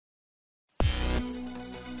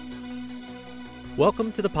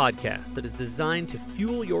Welcome to the podcast that is designed to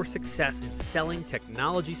fuel your success in selling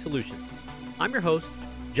technology solutions. I'm your host,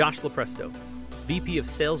 Josh Lopresto, VP of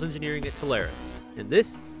Sales Engineering at Telarus, and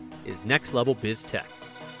this is Next Level Biz Tech.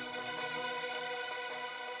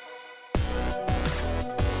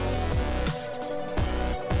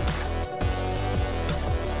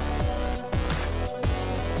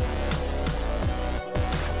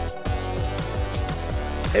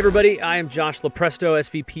 Hey everybody, I am Josh Lopresto,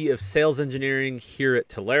 SVP of Sales Engineering here at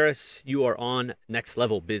Telarus. You are on Next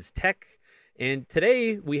Level Biz Tech, and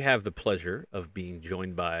today we have the pleasure of being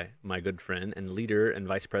joined by my good friend and leader and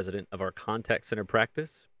vice president of our contact center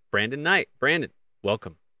practice, Brandon Knight. Brandon,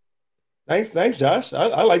 welcome. Thanks, Josh.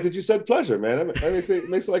 I like that you said pleasure, man. That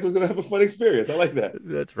makes it like we're gonna have a fun experience. I like that.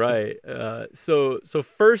 That's right. So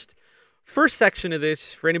first section of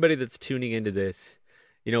this, for anybody that's tuning into this,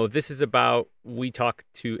 you know, this is about, we talk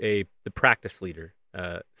to the practice leader,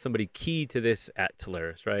 somebody key to this at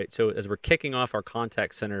Telarus, right? So as we're kicking off our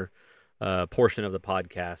contact center portion of the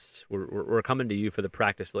podcast, we're coming to you for the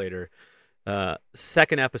practice leader.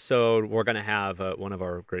 Second episode, we're going to have one of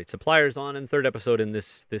our great suppliers on, and third episode in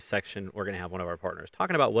this section, we're going to have one of our partners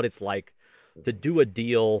talking about what it's like to do a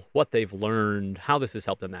deal, what they've learned, how this has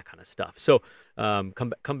helped them, that kind of stuff. So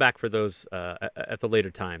come back for those at the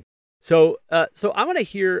later time. So I want to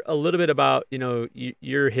hear a little bit about, you know,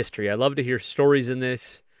 your history. I love to hear stories in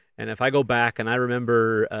this. And if I go back and I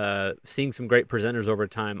remember seeing some great presenters over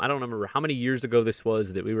time, I don't remember how many years ago this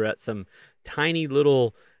was that we were at some tiny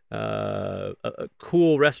little a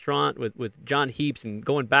cool restaurant with John Heaps and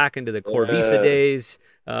going back into the Corvisa days.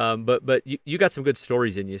 But you got some good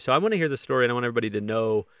stories in you. So I want to hear the story, and I want everybody to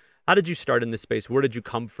know, how did you start in this space? Where did you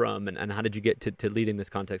come from? And how did you get to leading this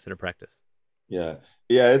contact center practice? Yeah.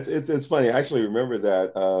 It's funny. I actually remember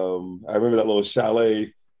that. I remember that little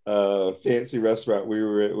chalet, fancy restaurant we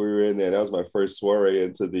were in there. That was my first soiree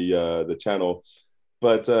into the channel.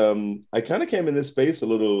 But I kind of came in this space a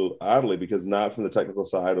little oddly, because not from the technical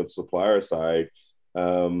side or the supplier side.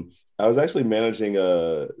 I was actually managing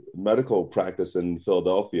a medical practice in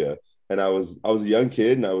Philadelphia, and I was a young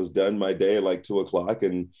kid, and I was done my day at like 2:00,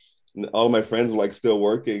 and all of my friends were like still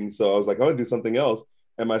working. So I was like, I want to do something else.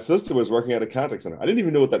 And my sister was working at a contact center. I didn't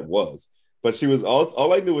even know what that was, but she was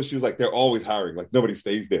all I knew was she was like, they're always hiring, like nobody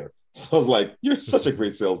stays there. So I was like, you're such a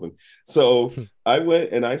great salesman. So I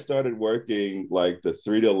went and I started working like the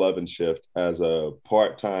 3 to 11 shift as a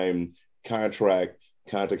part-time contract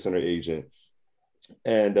contact center agent.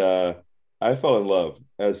 And I fell in love.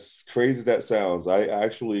 As crazy as that sounds, I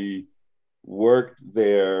actually worked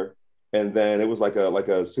there, and then it was like a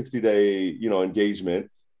 60-day,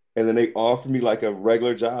 engagement. And then they offered me like a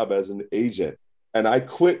regular job as an agent. And I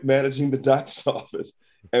quit managing the doctor's office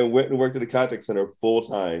and went and worked at the contact center full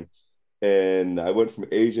time. And I went from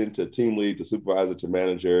agent to team lead to supervisor to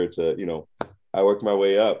manager to, I worked my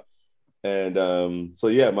way up. And so,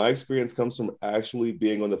 yeah, my experience comes from actually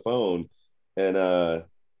being on the phone. And I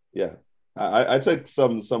took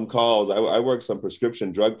some calls. I worked some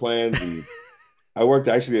prescription drug plans, and I worked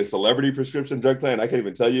actually a celebrity prescription drug plan. I can't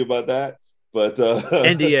even tell you about that. But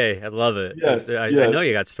NDA, I love it. Yes, I know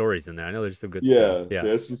you got stories in there. I know there's some good stuff. Yeah,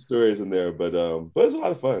 there's some stories in there, but it's a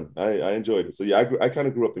lot of fun. I enjoyed it. So yeah, I kind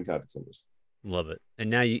of grew up in contact centers. Love it. And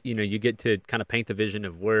now you get to kind of paint the vision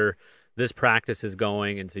of where this practice is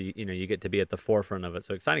going, and so you get to be at the forefront of it.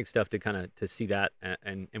 So exciting stuff to see that,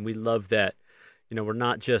 and we love that. We're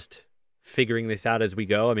not just figuring this out as we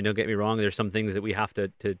go. I mean, don't get me wrong. There's some things that we have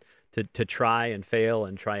to try and fail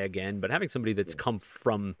and try again. But having somebody that's come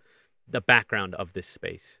from the background of this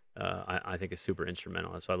space, I think is super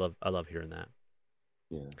instrumental. So I love hearing that.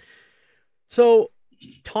 Yeah. So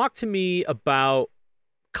talk to me about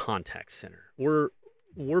contact center.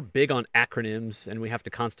 We're big on acronyms, and we have to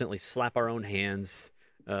constantly slap our own hands.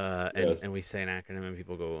 And we say an acronym, and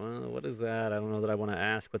people go, what is that? I don't know that I want to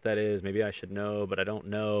ask what that is. Maybe I should know, but I don't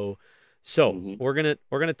know. So we're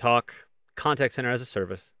gonna talk contact center as a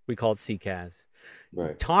service. We call it CCaaS.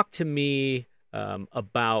 Right. Talk to me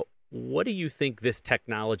about, what do you think this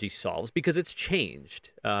technology solves? Because it's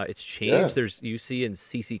changed. It's changed. Yeah. You see in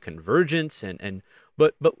CC convergence,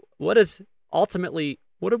 but what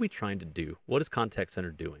are we trying to do? What is contact center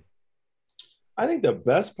doing? I think the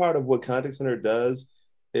best part of what contact center does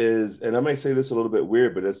is, and I might say this a little bit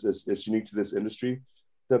weird, but it's unique to this industry.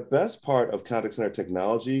 The best part of contact center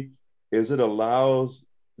technology is it allows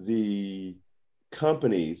the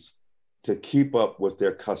companies to keep up with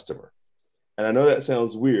their customer. And I know that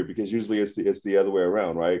sounds weird, because usually it's the other way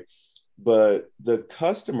around, right? But the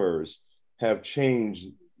customers have changed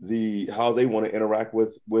how they want to interact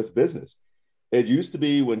with business. It used to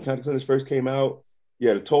be, when contact centers first came out, you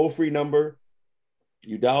had a toll-free number,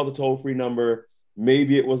 You dial the toll free number.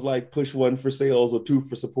 Maybe it was like push one for sales or two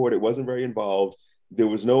for support. It wasn't very involved. There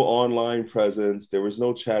was no online presence. There was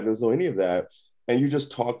no chat. There was no any of that. And you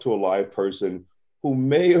just talk to a live person who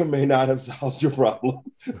may or may not have solved your problem,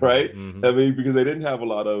 right? Mm-hmm. I mean, because they didn't have a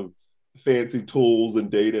lot of fancy tools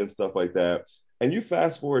and data and stuff like that. And you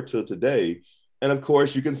fast forward to today, and of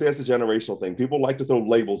course, you can say it's a generational thing. People like to throw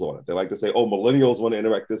labels on it. They like to say, oh, millennials want to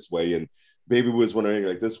interact this way, and baby boomers want to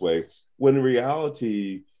interact this way. When in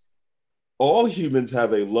reality, all humans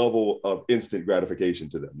have a level of instant gratification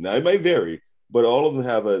to them. Now, it may vary, but all of them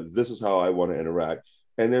have a this is how I want to interact.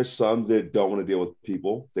 And there's some that don't want to deal with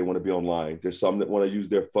people. They want to be online. There's some that want to use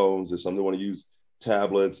their phones. There's some that want to use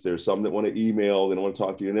tablets. There's some that want to email. They don't want to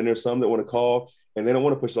talk to you. And then there's some that want to call and they don't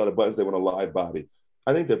want to push a lot of buttons. They want a live body.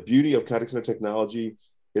 I think the beauty of contact center technology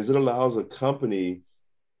is it allows a company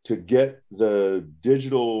to get the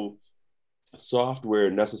digital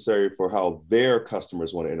software necessary for how their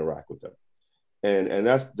customers want to interact with them. And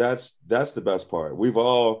that's the best part. We've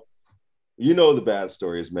all, you know, the bad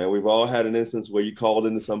stories, man. We've all had an instance where you called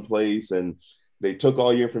into some place and they took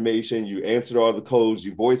all your information, you answered all the codes,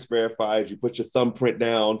 you voice verified, you put your thumbprint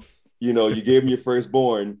down, you know, you gave them your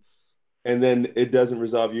firstborn, and then it doesn't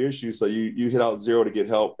resolve your issue. So you hit out zero to get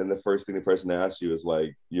help, and the first thing the person asks you is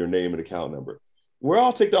like your name and account number. We're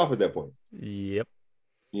all ticked off at that point. Yep.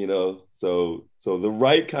 You know, so the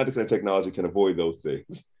right context and technology can avoid those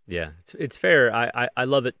things. Yeah, it's fair. I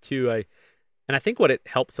love it too. And I think what it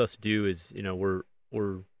helps us do is,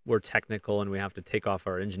 we're technical and we have to take off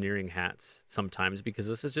our engineering hats sometimes because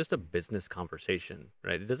this is just a business conversation,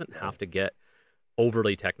 right? It doesn't have to get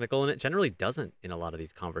overly technical, and it generally doesn't in a lot of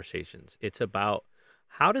these conversations. It's about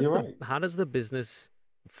You're right. how does the business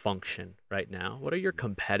function right now? What are your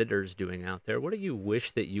competitors doing out there? What do you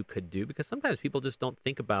wish that you could do? Because sometimes people just don't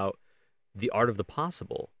think about the art of the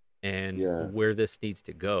possible and Yeah. where this needs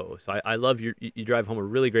to go. So I love you drive home a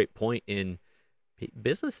really great point in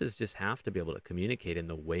businesses just have to be able to communicate in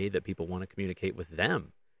the way that people want to communicate with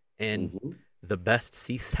them. And Mm-hmm. the best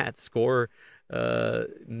CSAT score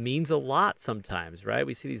means a lot sometimes, right?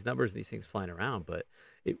 We see these numbers and these things flying around, but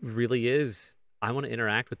it really is. I want to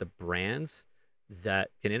interact with the brands that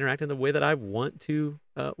can interact in the way that I want to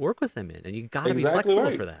work with them in. And you got to be Exactly flexible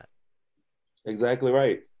right. for that. Exactly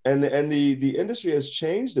right. And the industry has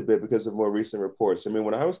changed a bit because of more recent reports. I mean,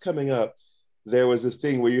 when I was coming up, there was this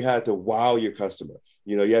thing where you had to wow your customer.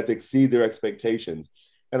 You know, you had to exceed their expectations.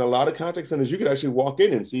 And a lot of contact centers, you could actually walk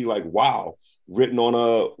in and see like wow written on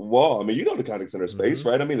a wall. I mean, you know the contact center Hmm. space,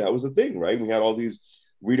 right? I mean, that was the thing, right? We had all these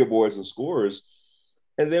reader boards and scores.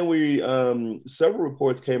 And then we several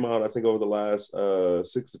reports came out, I think, over the last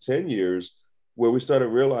 6 to 10 years, where we started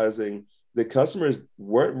realizing that customers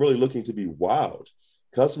weren't really looking to be wowed.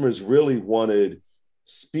 Customers really wanted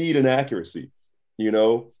speed and accuracy. You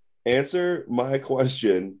know, answer my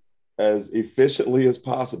question as efficiently as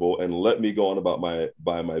possible and let me go on about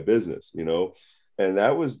my business. You know, and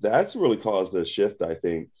that's really caused a shift, I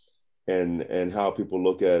think, and how people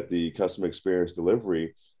look at the customer experience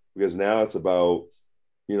delivery, because now it's about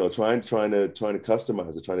trying to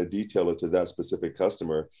customize it, trying to detail it to that specific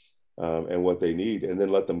customer, and what they need, and then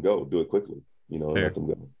let them go, do it quickly, and let Fair, them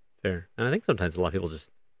go. fair. And I think sometimes a lot of people just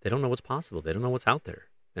they don't know what's possible. They don't know what's out there.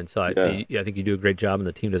 And so Yeah, I think you do a great job, and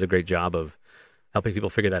the team does a great job of helping people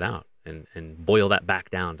figure that out and boil that back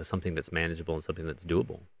down to something that's manageable and something that's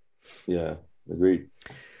doable. yeah, agreed.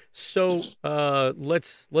 So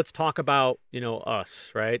let's talk about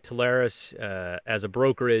us, right? Telarus as a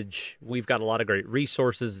brokerage, we've got a lot of great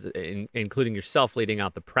resources, including yourself leading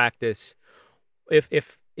out the practice.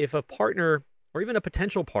 If a partner or even a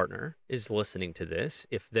potential partner is listening to this,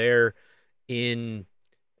 if they're in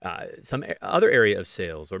some other area of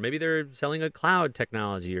sales, or maybe they're selling a cloud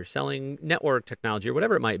technology or selling network technology or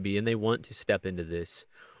whatever it might be, and they want to step into this,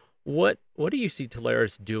 what do you see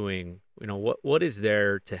Telarus doing? What is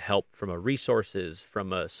there to help from a resources,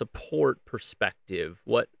 from a support perspective?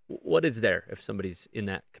 What is there if somebody's in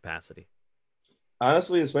that capacity?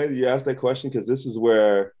 Honestly, it's funny that you asked that question, because this is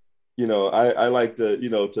where I like to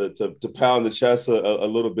to pound the chest a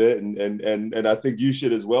little bit, and I think you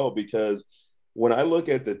should as well, because when I look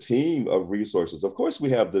at the team of resources, of course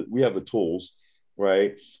we have the tools,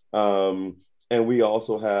 right? Um, and we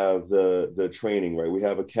also have the training, right? We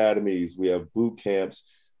have academies, we have boot camps,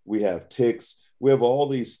 we have ticks, we have all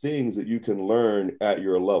these things that you can learn at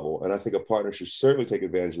your level, and I think a partner should certainly take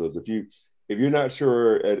advantage of those. If you're not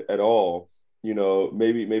sure at all,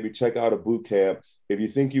 maybe check out a boot camp. If you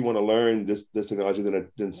think you want to learn this technology,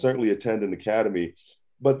 then certainly attend an academy.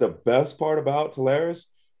 But the best part about Telarus,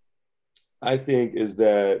 I think, is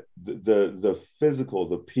that the physical,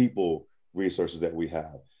 the people resources that we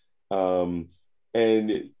have. Um,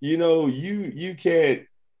 and you can't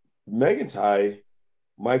Megan Ty,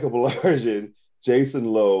 Michael Belargin, Jason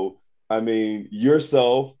Lowe, I mean,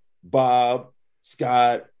 yourself, Bob,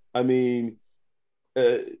 Scott. I mean,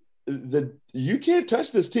 uh, you can't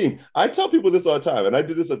touch this team. I tell people this all the time, and I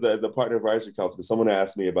did this at the partner advisory council because someone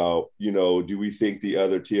asked me about, do we think the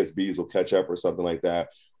other TSBs will catch up or something like that,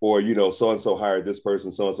 or so and so hired this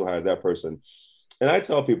person, so and so hired that person, and I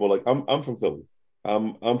tell people like I'm from Philly,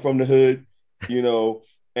 I'm from the hood, you know,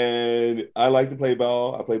 and I like to play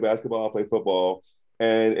ball. I play basketball, I play football,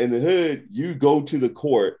 and in the hood, you go to the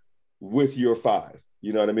court with your five.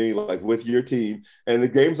 You know what I mean? Like with your team, and the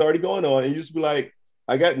game's already going on, and you just be like,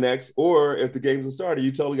 I got next. Or if the game's started,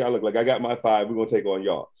 you tell the guy, look, like I got my five, we're gonna take on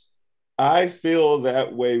y'all. I feel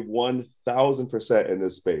that way 1000% in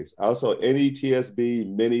this space. Also, any TSB,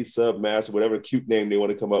 mini, sub, master, whatever cute name they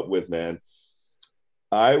want to come up with, man.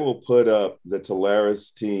 I will put up the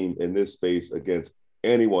Telarus team in this space against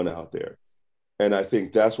anyone out there. And I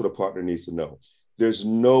think that's what a partner needs to know. There's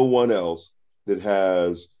no one else that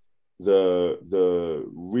has the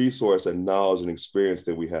resource and knowledge and experience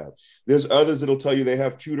that we have. There's others that'll tell you they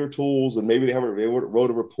have cuter tools and maybe they wrote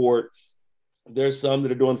a report. There's some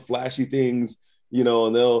that are doing flashy things,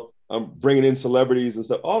 and they'll bringing in celebrities and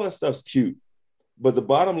stuff. All that stuff's cute. But the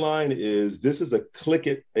bottom line is this is a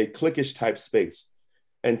cliquish type space.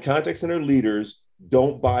 And contact center leaders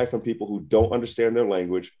don't buy from people who don't understand their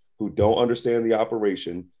language, who don't understand the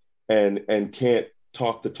operation, and can't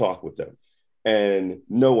talk the talk with them. And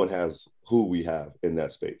no one has who we have in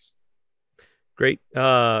that space. Great.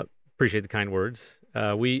 Appreciate the kind words.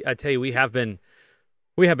 I tell you, we have been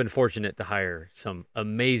fortunate to hire some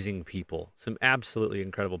amazing people, some absolutely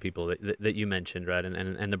incredible people that you mentioned, right?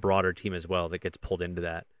 And the broader team as well that gets pulled into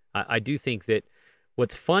that. I do think that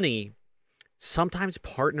what's funny, sometimes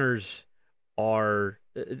partners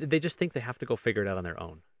they just think they have to go figure it out on their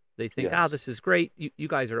own. They think, Yes. this is great. You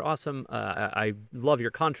guys are awesome. I love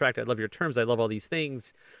your contract. I love your terms. I love all these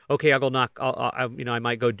things. Okay, I'll go I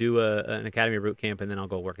might go do an academy boot camp and then I'll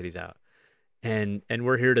go work these out. And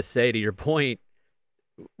we're here to say, to your point,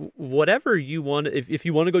 whatever you want, if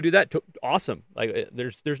you want to go do that, awesome. Like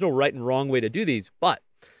there's no right and wrong way to do these, but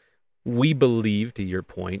we believe, to your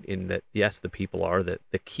point, in that, yes, the people are the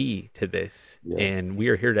key to this, and we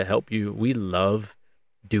are here to help you. We love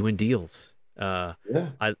doing deals. I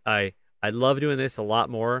love doing this a lot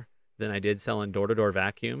more than I did selling door-to-door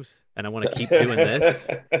vacuums, and I want to keep doing this.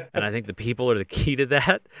 And I think the people are the key to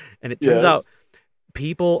that. And it turns out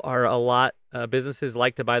people are a lot. Businesses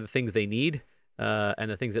like to buy the things they need and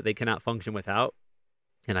the things that they cannot function without.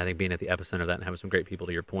 And I think being at the epicenter of that and having some great people,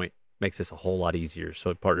 to your point, makes this a whole lot easier.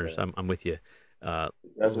 So partners, I'm with you.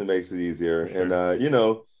 Definitely makes it easier. Sure. And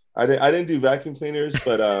I didn't do vacuum cleaners,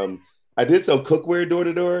 but I did sell cookware door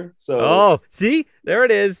to door. So see, there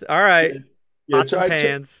it is. All right, pots and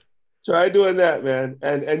pans. Try doing that, man.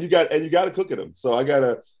 And you got to cook at them. So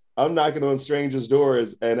I'm knocking on strangers'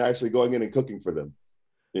 doors and actually going in and cooking for them.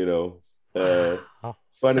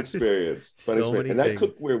 Fun experience. And that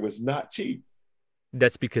cookware was not cheap.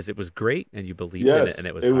 That's because it was great and you believed in it, and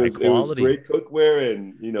it was high quality. It was great cookware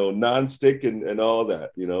and non-stick and all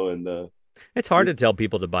that, and it's hard to tell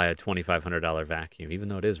people to buy a $2,500 vacuum, even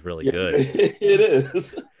though it is really good. It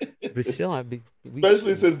is. But still,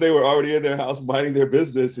 especially since they were already in their house minding their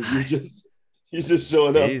business, and he's just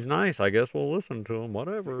showing up. He's nice. I guess we'll listen to him.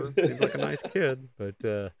 Whatever. Seems like a nice kid.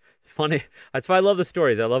 But funny. That's why I love the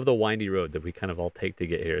stories. I love the windy road that we kind of all take to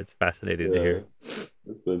get here. It's fascinating to hear.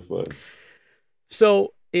 It's been fun. So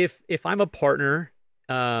if I'm a partner,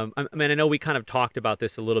 I mean, I know we kind of talked about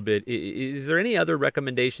this a little bit. Is there any other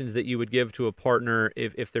recommendations that you would give to a partner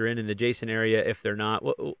if they're in an adjacent area, if they're not?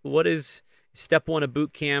 What is step one of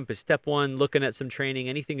boot camp? Is step one looking at some training?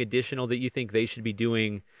 Anything additional that you think they should be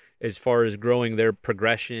doing as far as growing their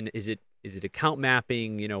progression? Is it account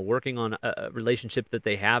mapping, working on a relationship that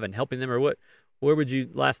they have and helping them, or what? Where would you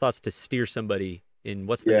last thoughts to steer somebody in?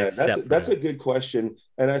 What's the next step? That's a good question.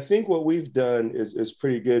 And I think what we've done is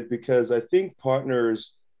pretty good, because I think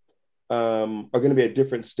partners are going to be at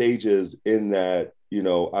different stages in that,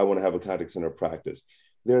 I want to have a contact center practice.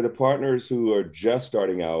 They're the partners who are just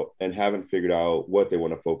starting out and haven't figured out what they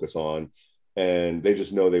want to focus on. And they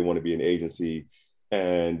just know they want to be an agency.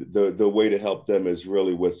 And the way to help them is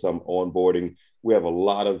really with some onboarding. We have a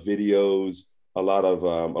lot of videos, a lot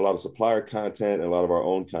of supplier content, and a lot of our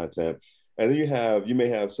own content. And then you may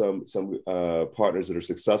have some partners that are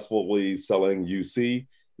successfully selling UC,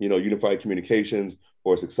 unified communications,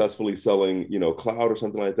 or successfully selling, cloud or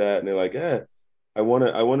something like that. And they're like, I want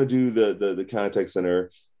to do the contact center.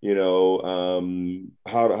 How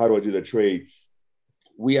do I do the trade?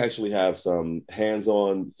 We actually have some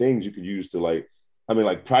hands-on things you could use to like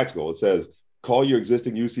practical. It says, call your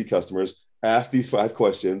existing UC customers, ask these 5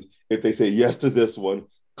 questions. If they say yes to this one,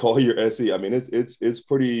 call your SE. I mean, it's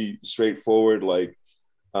pretty straightforward, like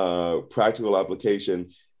practical application.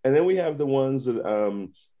 And then we have the ones that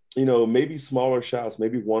maybe smaller shops,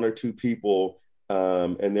 maybe 1 or 2 people,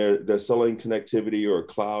 and they're selling connectivity or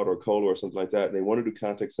cloud or colo or something like that. And they want to do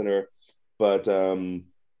contact center, but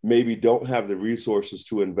maybe don't have the resources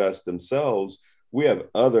to invest themselves. We have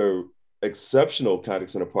other exceptional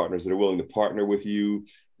contact center partners that are willing to partner with you,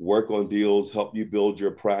 work on deals, help you build your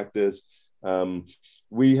practice.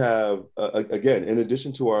 We have, again, in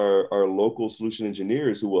addition to our local solution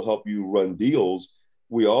engineers who will help you run deals,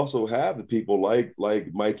 we also have the people like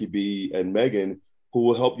Mikey B and Megan who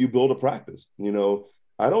will help you build a practice.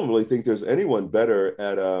 I don't really think there's anyone better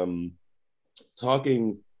at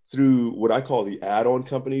talking through what I call the add-on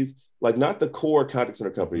companies, like not the core contact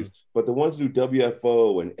center companies, but the ones who do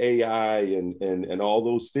WFO and AI and all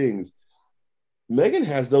those things. Megan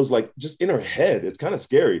has those like just in her head. It's kind of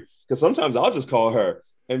scary because sometimes I'll just call her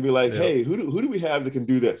and be like, Yep. "Hey, who do we have that can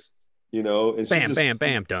do this?" And she Bam, just bam,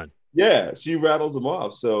 bam, done. yeah, she rattles them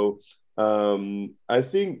off. So I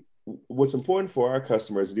think what's important for our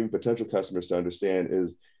customers and even potential customers to understand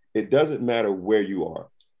is it doesn't matter where you are,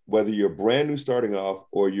 whether you're brand new starting off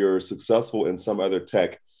or you're successful in some other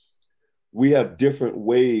tech. We have different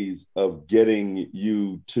ways of getting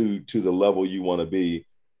you to the level you want to be.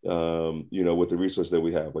 With the resources that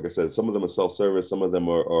we have. Like I said, some of them are self-service, some of them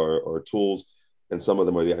are tools, and some of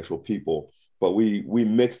them are the actual people. But we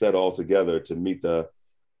mix that all together to meet the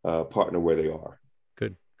partner where they are.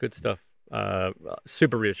 Good stuff.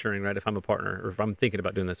 Super reassuring, right? If I'm a partner or if I'm thinking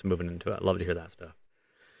about doing this and moving into it, I'd love to hear that stuff.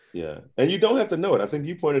 Yeah, and you don't have to know it. I think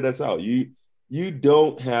you pointed this out. You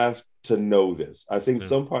don't have to know this. I think Yeah.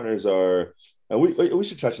 some partners are, and we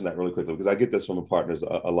should touch on that really quickly because I get this from partners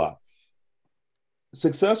a lot.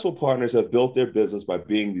 Successful partners have built their business by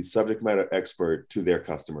being the subject matter expert to their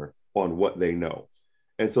customer on what they know.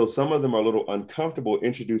 And so some of them are a little uncomfortable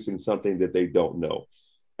introducing something that they don't know.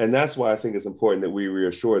 And that's why I think it's important that we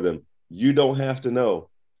reassure them, you don't have to know.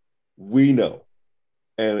 We know.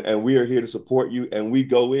 And we are here to support you. And we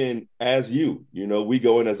go in as we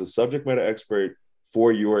go in as a subject matter expert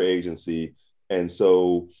for your agency. And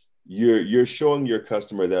so you're showing your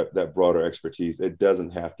customer that broader expertise. It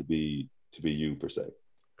doesn't have to be you per se.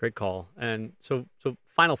 Great call. And so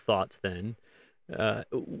final thoughts then.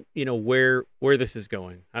 Where this is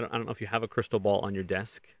going. I don't know if you have a crystal ball on your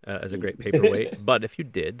desk as a great paperweight, but if you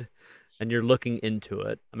did, and you're looking into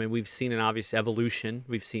it, I mean, we've seen an obvious evolution.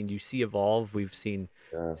 We've seen UC evolve. We've seen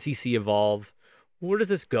Yeah. CC evolve. Where does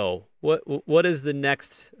this go? What does the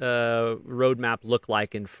next roadmap look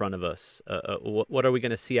like in front of us? What are we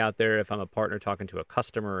going to see out there if I'm a partner talking to a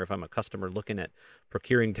customer, if I'm a customer looking at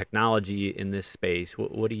procuring technology in this space?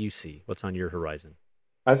 What do you see? What's on your horizon?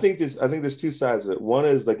 I think there's 2 sides of it. One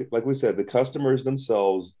is like we said, the customers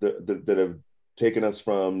themselves that have taken us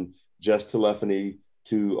from just telephony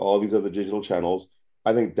to all these other digital channels.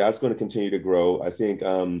 I think that's going to continue to grow. I think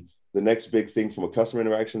the next big thing from a customer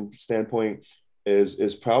interaction standpoint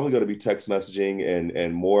is probably going to be text messaging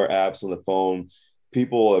and more apps on the phone.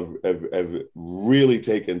 People have really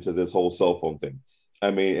taken to this whole cell phone thing. I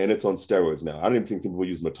mean, and it's on steroids now. I don't even think people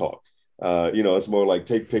use them to talk. It's more like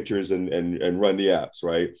take pictures and run the apps,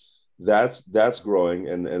 right? That's growing,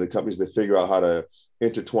 and the companies that figure out how to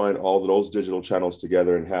intertwine all of those digital channels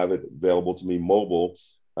together and have it available to me mobile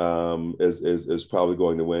is probably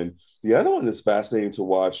going to win. The other one that's fascinating to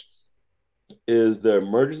watch is the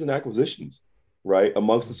mergers and acquisitions, right,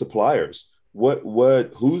 amongst the suppliers.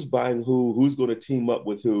 Who's buying who's going to team up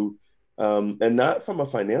with who, and not from a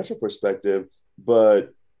financial perspective,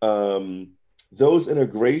 but those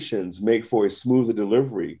integrations make for a smoother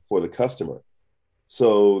delivery for the customer.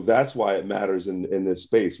 So that's why it matters in this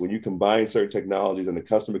space. When you combine certain technologies and the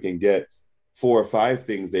customer can get 4 or 5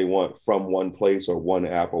 things they want from one place or one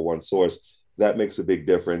app or one source, that makes a big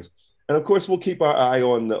difference. And of course, we'll keep our eye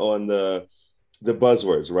on the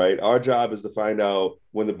buzzwords, right? Our job is to find out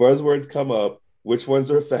when the buzzwords come up, which ones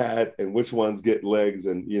are fat and which ones get legs.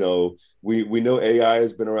 And we know AI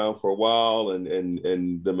has been around for a while, and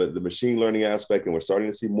the machine learning aspect, and we're starting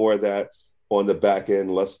to see more of that on the back end,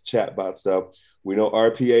 less chatbot stuff. We know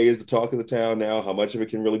RPA is the talk of the town now. How much of it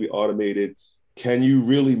can really be automated? Can you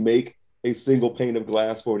really make a single pane of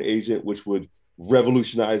glass for an agent, which would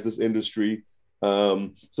revolutionize this industry? So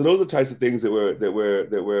those are the types of things that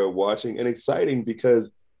we're watching, and exciting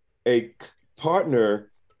because a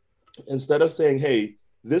partner, instead of saying, "Hey,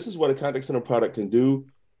 this is what a contact center product can do,"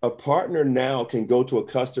 a partner now can go to a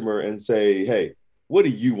customer and say, hey, what do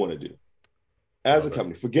you want to do as a Love it.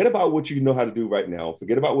 company? Forget about what you know how to do right now.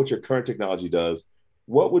 Forget about what your current technology does.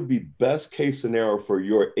 What would be best case scenario for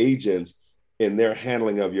your agents in their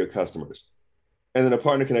handling of your customers? And then a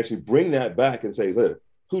partner can actually bring that back and say, look,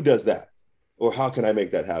 who does that? Or how can I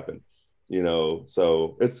make that happen?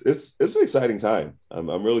 So it's an exciting time. I'm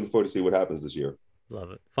really looking forward to see what happens this year.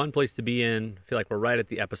 Love it. Fun place to be in. I feel like we're right at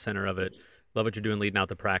the epicenter of it. Love what you're doing leading out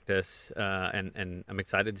the practice, and I'm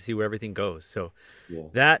excited to see where everything goes. So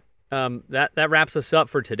Yeah. that wraps us up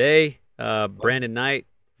for today. Awesome. Brandon Knight,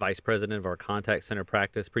 Vice President of our Contact Center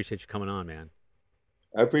practice. Appreciate you coming on, man.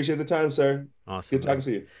 I appreciate the time, sir. Awesome, Good talking man.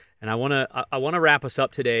 to you. And I wanna wrap us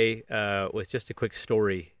up today with just a quick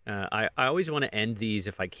story. I always want to end these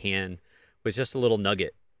if I can with just a little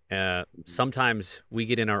nugget. Sometimes we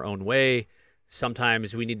get in our own way.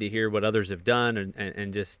 Sometimes we need to hear what others have done,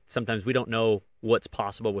 and just sometimes we don't know what's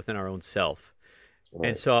possible within our own self. All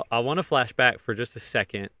And right. so I want to flash back for just a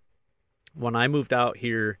second. When I moved out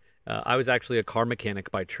here, I was actually a car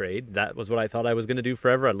mechanic by trade. That was what I thought I was going to do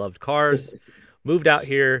forever. I loved cars. Moved out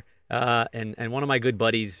here, and one of my good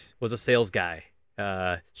buddies was a sales guy,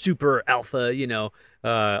 super alpha,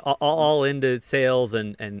 all into sales,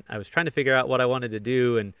 and I was trying to figure out what I wanted to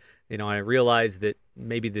do, and I realized that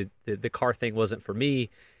maybe the car thing wasn't for me.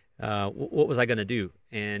 What was I going to do?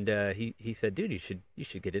 And he said, "Dude, you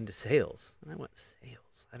should get into sales." And I went,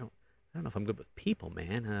 "Sales? I don't know if I'm good with people,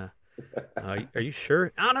 man. Are you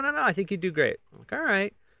sure?" "Oh, no, no, no. I think you'd do great." I'm like, "All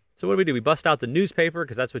right." So what do? We bust out the newspaper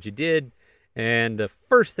because that's what you did. And the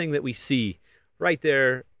first thing that we see right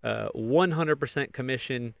there, 100%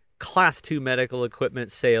 commission, class 2 medical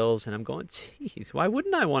equipment sales. And I'm going, geez, why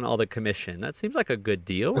wouldn't I want all the commission? That seems like a good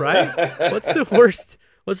deal, right? What's the worst?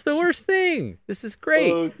 What's the worst thing? This is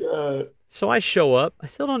great. Oh God. So I show up. I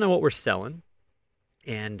still don't know what we're selling.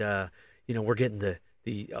 And, we're getting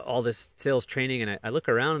the all this sales training. And I look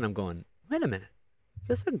around and I'm going, wait a minute. Is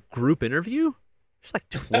this a group interview? There's like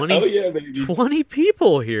Oh 20, yeah, baby. 20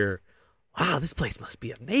 people here. Wow, this place must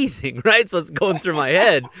be amazing, right? So it's going through my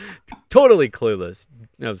head, totally clueless.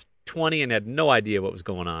 I was 20 and had no idea what was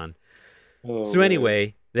going on. Oh So man.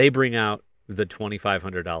 anyway, they bring out the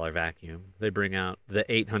 $2,500 vacuum. They bring out the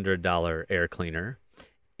 $800 air cleaner,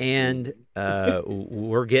 and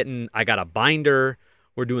I got a binder.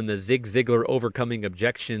 We're doing the Zig Ziglar overcoming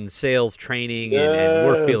objection sales training, and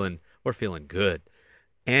Yes. we're feeling good.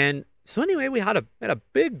 And so anyway, we had a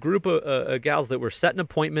big group of gals that were setting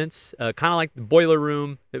appointments, kind of like the boiler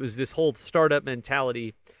room. It was this whole startup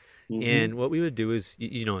mentality. Hmm. And what we would do is,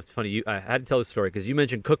 it's funny. I had to tell this story because you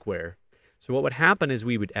mentioned cookware. So what would happen is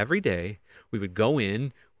every day we would go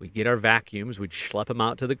in, we'd get our vacuums, we'd schlep them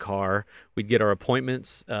out to the car, we'd get our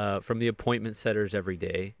appointments from the appointment setters every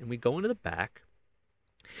day, and we'd go into the back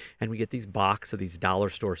and we get these box of these dollar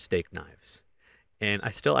store steak knives. And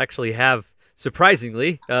I still actually have,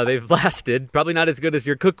 surprisingly, they've lasted. Probably not as good as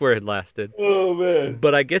your cookware had lasted, Oh man.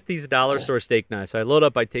 but I get these dollar store steak knives. So I load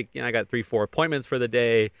up. I take, I got 3, 4 appointments for the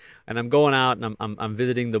day, and I'm going out and I'm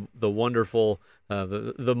visiting the wonderful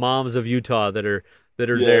the moms of Utah that are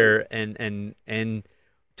Yes. there and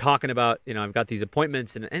talking about, I've got these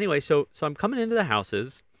appointments. And anyway, so I'm coming into the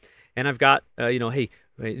houses, and I've got hey,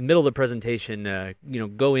 in the middle of the presentation,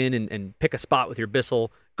 go in and pick a spot with your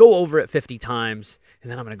Bissell, go over it 50 times,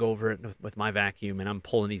 and then I'm going to go over it with my vacuum, and I'm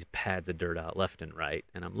pulling these pads of dirt out left and right,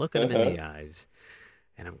 and I'm looking them in Uh-huh. the eyes,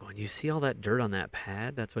 and I'm going, you see all that dirt on that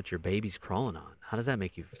pad? That's what your baby's crawling on. How does that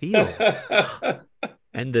make you feel?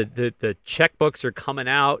 And the checkbooks are coming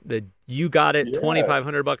out. The you got it, Yeah.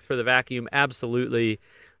 $2,500 for the vacuum, absolutely.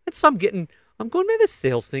 And so I'm going, man, this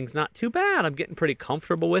sales thing's not too bad. I'm getting pretty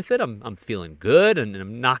comfortable with it. I'm feeling good, and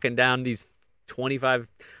I'm knocking down these $2,500,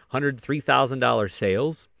 $3,000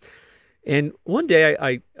 sales. And one day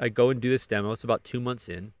I go and do this demo. It's about 2 months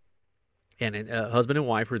in, and a husband and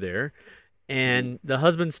wife were there, Mhm. and the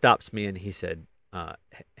husband stops me and he said,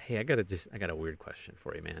 "Hey, I got a weird question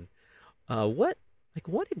for you, man. What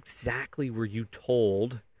exactly were you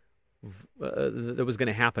told that was going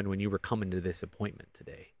to happen when you were coming to this appointment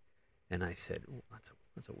today?" And I said, "Ooh,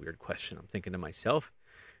 that's a weird question." I'm thinking to myself.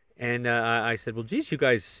 And I said, "Well, geez, you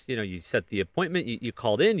guys, you set the appointment, you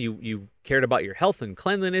called in, you cared about your health and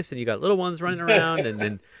cleanliness, and you got little ones running around, and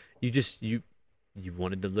then you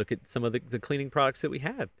wanted to look at some of the cleaning products that we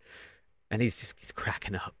had." And he's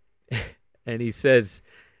cracking up, and he says,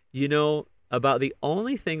 about the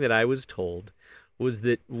only thing that I was told was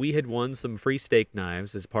that we had won some free steak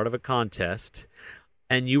knives as part of a contest,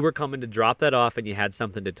 and you were coming to drop that off, and you had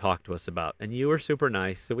something to talk to us about, and you were super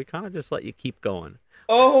nice, so we kind of just let you keep going."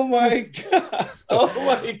 Oh my God. So Oh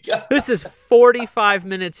my God. this is 45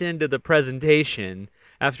 minutes into the presentation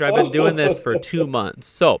after I've been doing this for 2 months.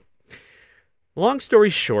 So long story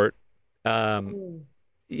short, um,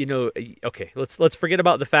 okay, let's forget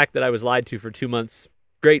about the fact that I was lied to for 2 months.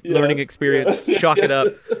 Great learning Yes. Yeah. experience. Chalk it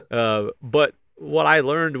up. But what I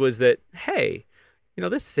learned was that, hey,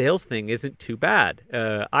 this sales thing isn't too bad.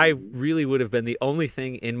 I really would have been the only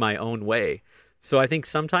thing in my own way. So I think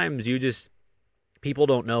sometimes people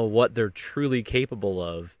don't know what they're truly capable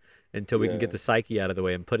of until we can get Yeah. the psyche out of the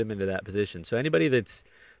way and put them into that position. So anybody that's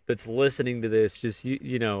listening to this, just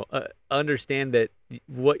understand that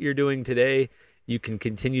what you're doing today, you can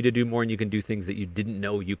continue to do more, and you can do things that you didn't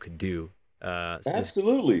know you could do. So just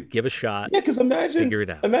Absolutely. give a shot, Yeah, because imagine figure it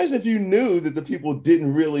out. imagine if you knew that the people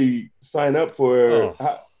didn't really sign up for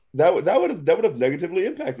Oh, that would have negatively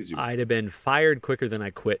impacted you. I'd have been fired quicker than I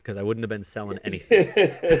quit because I wouldn't have been selling anything.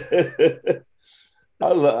 I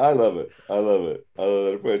love it. I love it. I love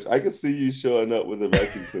that approach. I can see you showing up with a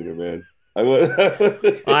vacuum cleaner, man. I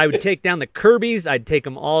I would would. take down the Kirby's. I'd take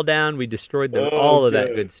them all down. We destroyed them, Oh, all of that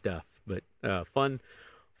God. good stuff. But fun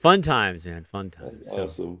times, man. Fun That's times. So,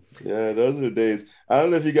 awesome. Yeah, those are the days. I don't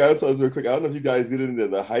know if you guys, so real quick, I don't know if you guys did any of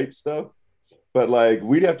the hype stuff, but like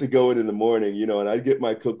we'd have to go in the morning, and I'd get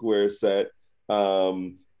my cookware set.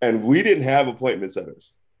 And we didn't have appointment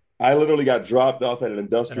centers. I literally got dropped off at an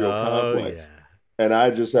industrial oh yeah. complex, and I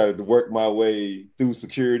just had to work my way through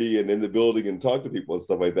security and in the building and talk to people and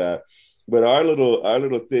stuff like that. But our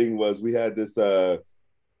little thing was we had this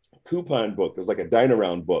coupon book. It was like a dine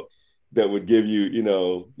around book that would give you.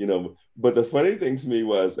 But the funny thing to me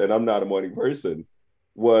was, and I'm not a morning person,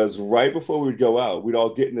 was right before we would go out, we'd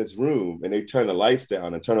all get in this room and they turn the lights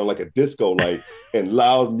down and turn on like a disco light and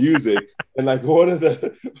loud music. And like one of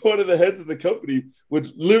the heads of the company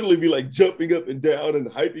would literally be like jumping up and down and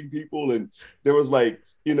hyping people. And there was like,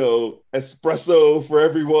 espresso for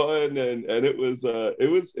everyone. And it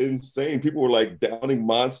was insane. People were like downing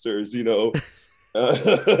monsters. And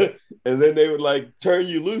then they would like turn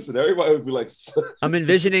you loose, and everybody would be like, I'm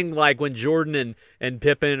envisioning like when Jordan and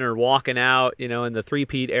Pippen are walking out, in the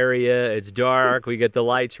three-peat area. It's dark. We get the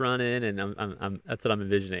lights running, and I'm that's what I'm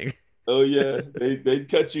envisioning. "Oh yeah, they'd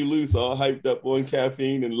cut you loose, all hyped up on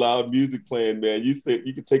caffeine and loud music playing. Man, you think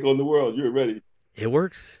you could take on the world? You're ready." It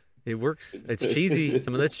works. It works. It's cheesy.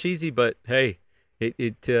 Some of that's cheesy, but hey, we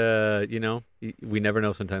never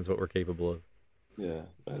know sometimes what we're capable of. Yeah,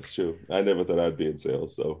 that's true. I never thought I'd be in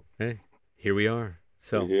sales, so Hey, here we are. we're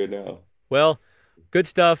So, here now. well, good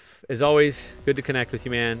stuff as always. Good to connect with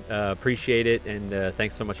you, man. Appreciate it, and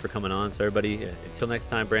thanks so much for coming on. So, everybody, until next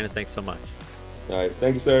time, Brandon, thanks so much. All right,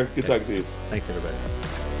 thank you, sir. Good Okay. talking to you. Thanks, everybody.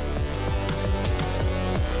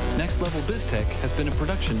 Next Level BizTech has been a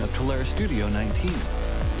production of Telarus Studio 19.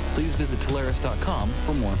 Please visit Telarus.com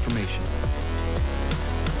for more information.